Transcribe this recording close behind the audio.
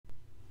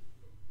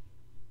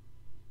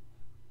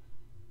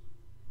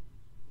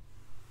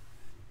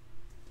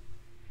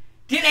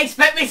didn't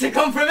expect me to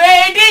come from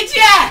here, did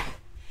ya?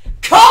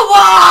 Come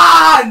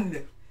on!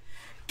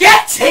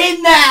 Get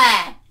in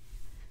there!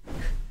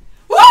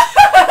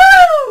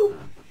 Woohoo!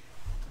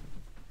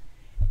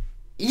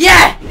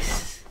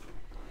 Yes!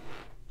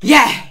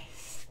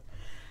 Yes!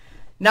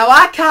 Now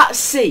I can't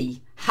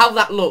see how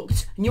that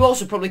looked, and you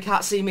also probably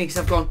can't see me because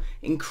I've gone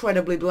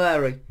incredibly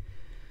blurry.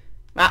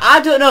 Now,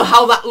 I don't know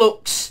how that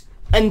looks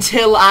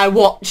until I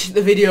watch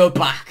the video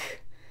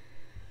back.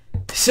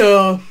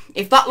 So,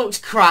 if that looks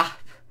crap,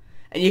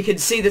 and you can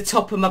see the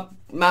top of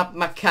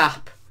my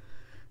cap,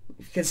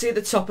 you can see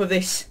the top of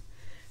this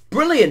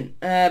brilliant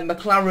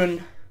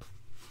McLaren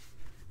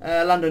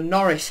Lando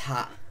Norris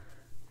hat,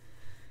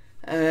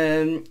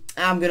 I'm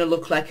going to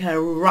look like a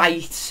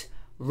right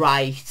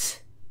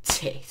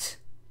tit.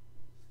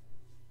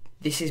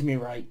 This is me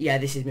right. Yeah,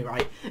 this is me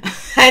right.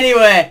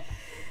 Anyway,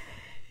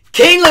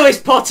 King Lewis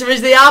Potter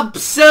is the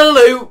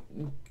absolute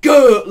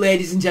GOAT,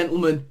 ladies and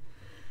gentlemen.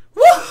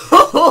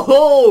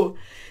 Woo-ho-ho-ho!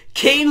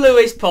 King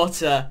Lewis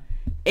Potter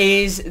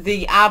is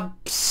the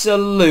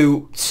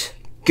absolute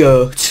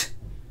GOAT.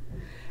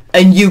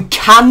 And you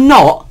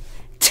cannot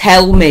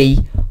tell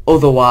me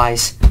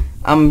otherwise.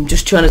 I'm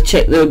just trying to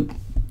check the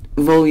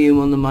volume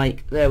on the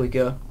mic. There we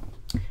go.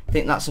 I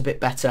think that's a bit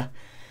better.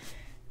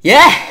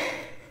 Yeah!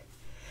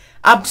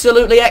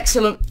 Absolutely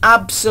excellent.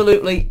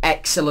 Absolutely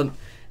excellent.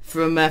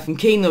 From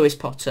KEANE Lewis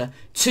Potter.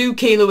 2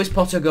 KEANE Lewis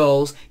Potter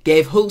goals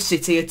gave Hull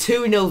City a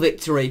 2-0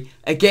 victory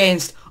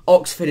against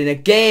Oxford in a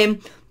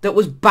game that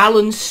was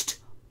balanced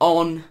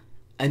on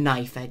a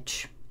knife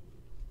edge.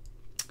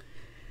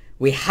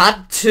 We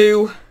had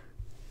to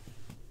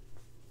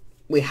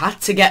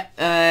get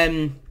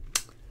the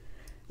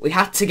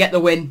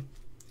win,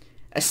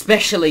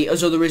 especially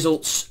as other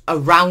results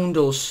around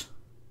us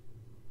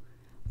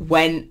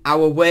went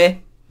our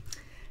way,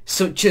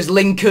 such as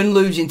Lincoln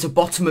losing to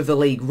bottom of the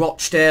league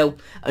Rochdale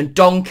and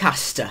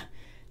Doncaster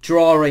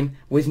drawing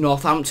with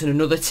Northampton,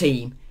 another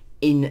team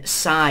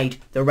inside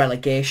the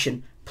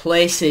relegation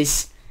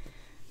places.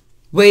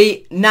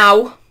 We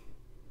now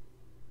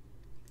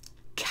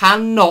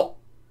cannot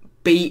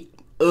be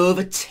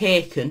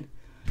overtaken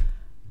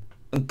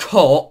and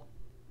caught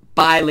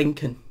by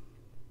Lincoln.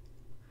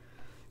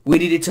 We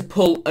needed to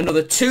pull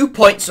another 2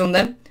 points on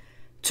them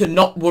to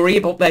not worry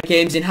about their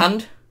games in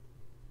hand.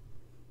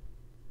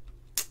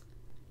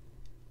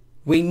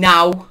 We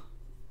now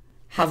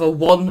have a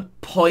 1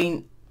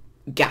 point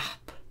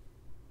gap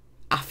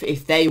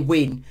if they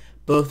win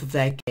both of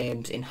their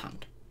games in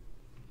hand.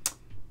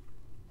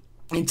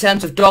 In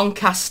terms of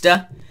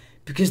Doncaster,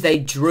 because they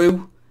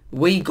drew,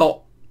 we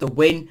got the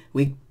win.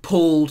 We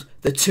pulled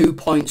the 2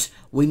 points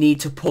we need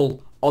to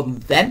pull on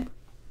them.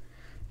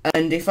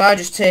 And if I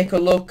just take a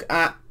look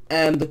at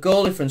the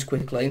goal difference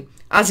quickly,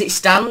 as it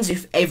stands,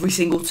 if every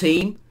single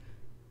team,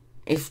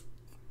 if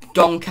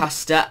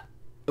Doncaster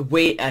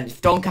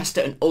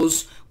and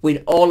us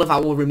win all of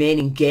our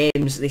remaining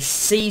games this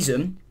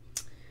season,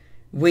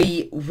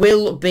 we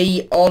will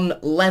be on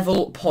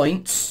level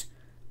points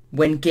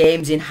when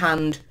games in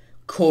hand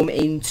come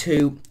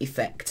into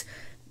effect.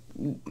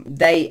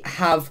 They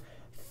have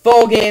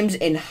 4 games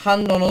in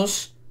hand on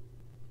us.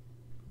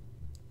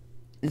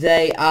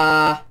 They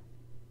are...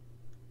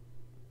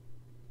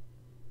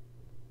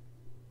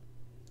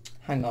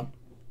 Hang on.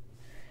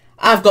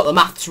 I've got the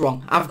maths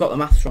wrong, I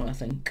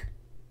think.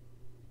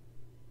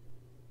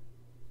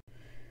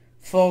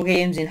 4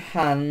 games in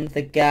hand,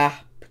 the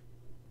gap,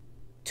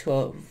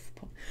 12.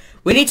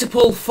 We need to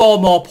pull 4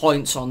 more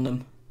points on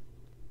them.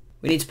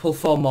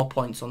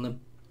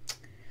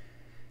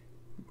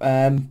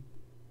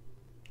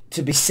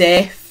 To be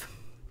safe.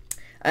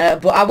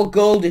 But our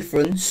goal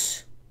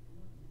difference...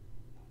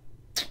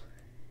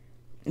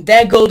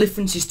 Their goal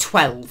difference is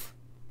 12.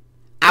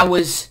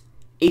 Ours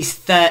is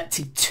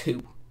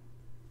 32.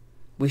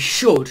 We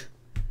should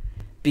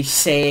be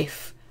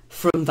safe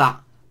from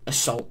that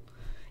assault.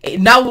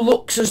 It now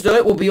looks as though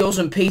it will be us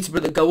and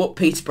Peterborough that go up.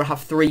 Peterborough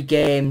have 3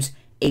 games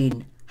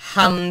in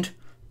hand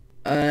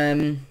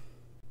on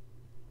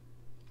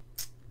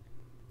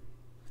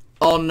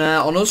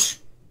us.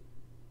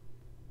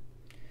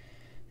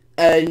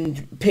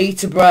 And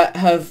Peterborough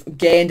have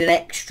gained an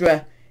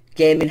extra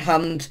game in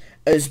hand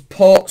as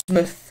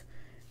Portsmouth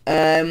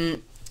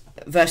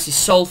versus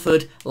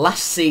Salford,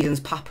 last season's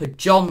Papa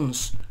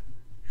John's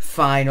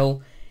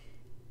final,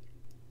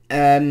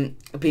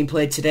 being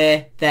played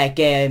today. Their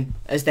game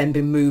has then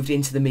been moved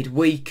into the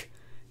midweek.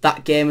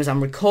 That game, as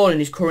I'm recording,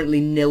 is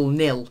currently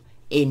 0-0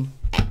 in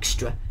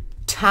extra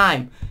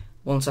time.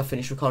 Once I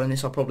finish recording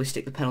this, I'll probably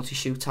stick the penalty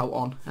shootout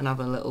on and have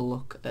a little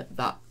look at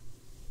that.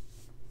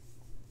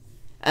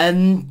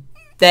 And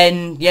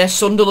then, yeah,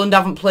 Sunderland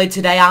haven't played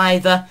today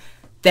either.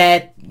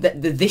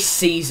 This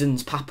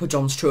season's Papa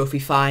John's Trophy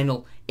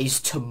final is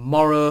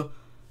tomorrow,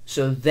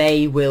 so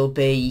they will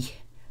be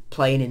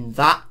playing in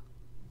that.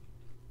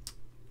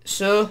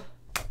 So,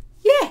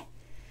 yeah.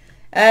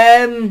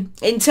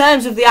 In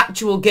terms of the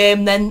actual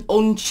game then,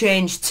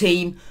 unchanged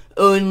team,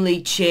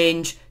 only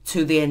change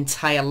to the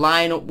entire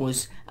lineup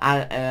was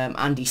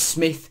Andy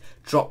Smith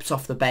dropped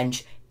off the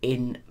bench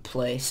in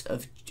place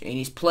of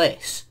his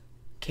place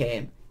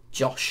came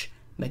Josh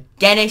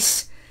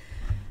McGuinness.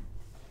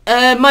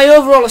 My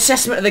overall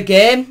assessment of the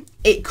game,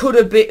 it could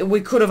have been,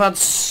 we could have had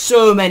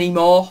so many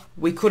more.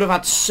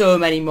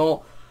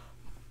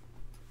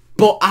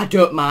 But I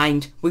don't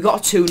mind. We got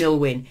a 2-0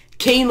 win.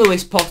 Keane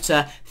Lewis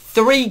Potter,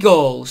 3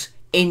 goals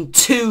in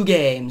 2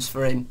 games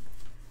for him.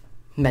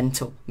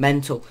 Mental.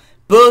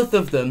 Both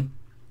of them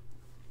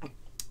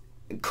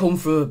come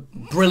from a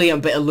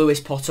brilliant bit of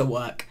Lewis Potter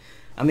work.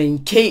 I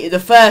mean,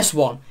 the first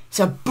one, it's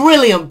a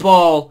brilliant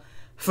ball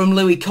from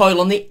Louis Coyle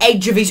on the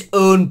edge of his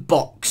own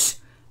box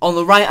on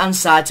the right hand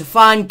side to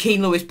find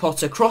Keane Lewis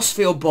Potter,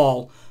 crossfield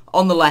ball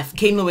on the left.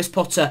 Keane Lewis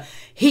Potter,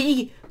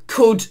 he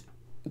could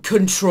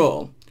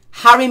control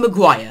Harry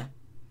Maguire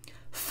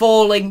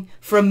falling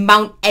from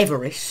Mount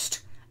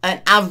Everest at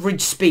an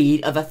average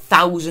speed of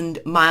 1,000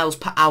 miles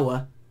per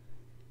hour.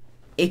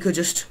 He could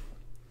just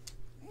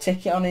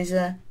take it on his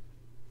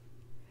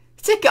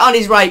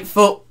right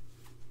foot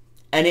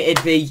and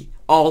it'd be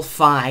all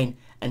fine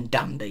and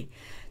dandy.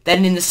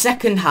 Then in the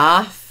second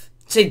half,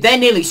 see, they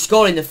nearly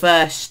scored in the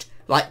first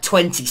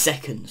 20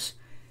 seconds.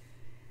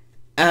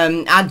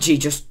 Adji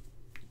just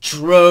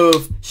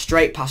drove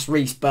straight past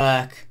Reece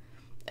Burke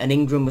and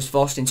Ingram was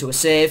forced into a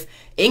save.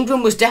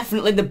 Ingram was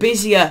definitely the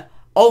busier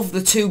of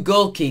the 2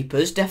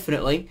 goalkeepers,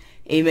 definitely.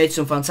 He made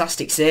some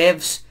fantastic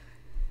saves.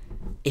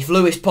 If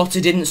Lewis Potter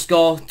didn't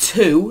score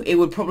 2, it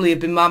would probably have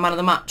been my man of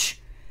the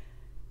match,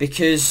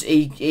 because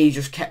he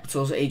just kept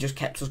us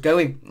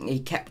going. He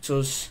kept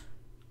us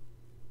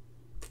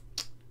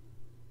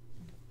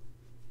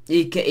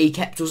in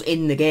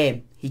the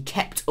game. He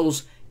kept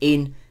us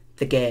in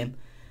the game.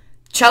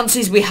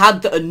 Chances we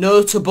had that are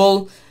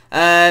notable.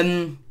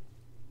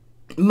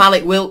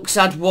 Malik Wilkes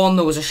had one.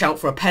 There was a shout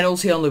for a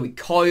penalty on Louis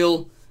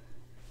Coyle.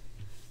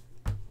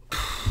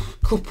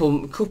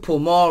 Couple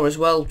more as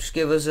well. Just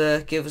give us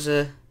a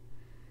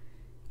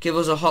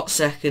hot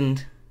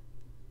second.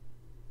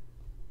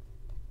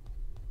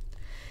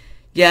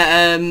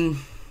 Yeah.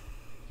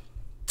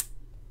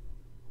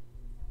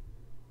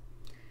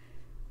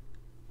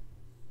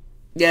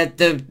 Yeah,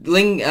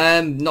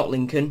 not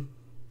Lincoln.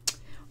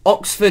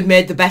 Oxford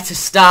made the better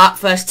start,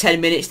 first 10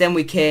 minutes, then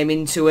we came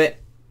into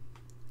it.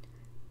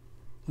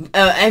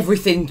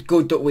 Everything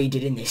good that we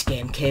did in this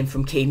game came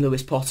from Keane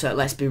Lewis Potter,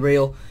 let's be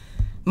real.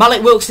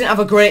 Malik Wilkes didn't have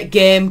a great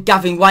game.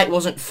 Gavin White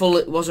wasn't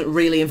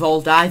really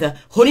involved either.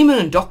 Honeyman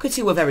and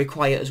Doherty were very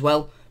quiet as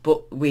well,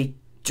 but we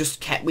just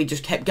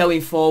kept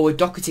going forward.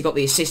 Doherty got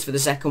the assist for the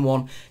second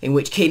one, in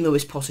which Keane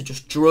Lewis Potter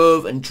just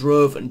drove and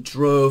drove and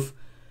drove.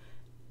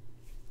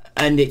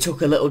 And it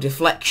took a little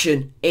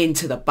deflection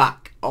into the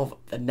back of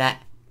the net.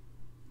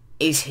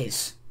 Is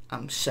his.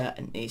 I'm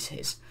certain is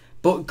his.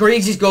 But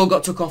Greaves' goal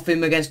got took off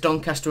him against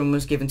Doncaster and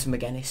was given to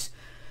McGuinness.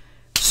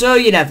 So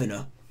you never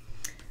know.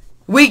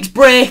 Week's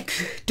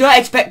break. Don't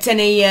expect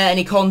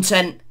any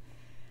content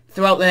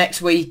throughout the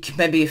next week.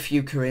 Maybe a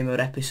few career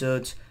mode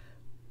episodes.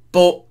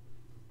 But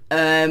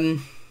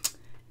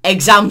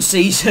exam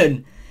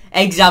season.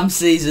 I've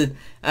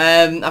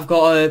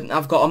got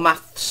a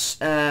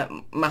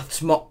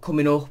maths mock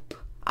coming up.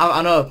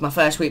 I know, my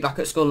first week back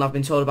at school and I've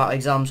been told about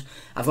exams.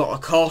 I've got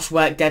a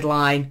coursework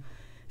deadline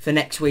for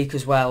next week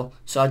as well.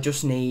 So I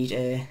just need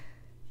a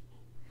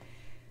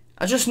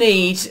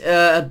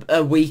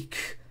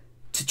week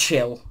to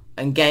chill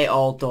and get it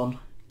all done.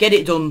 Get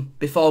it done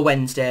before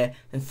Wednesday,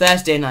 and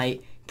Thursday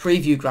night,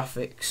 preview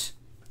graphics.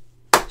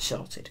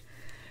 Sorted.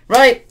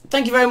 Right,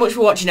 thank you very much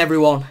for watching,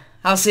 everyone.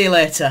 I'll see you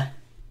later.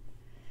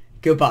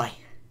 Goodbye.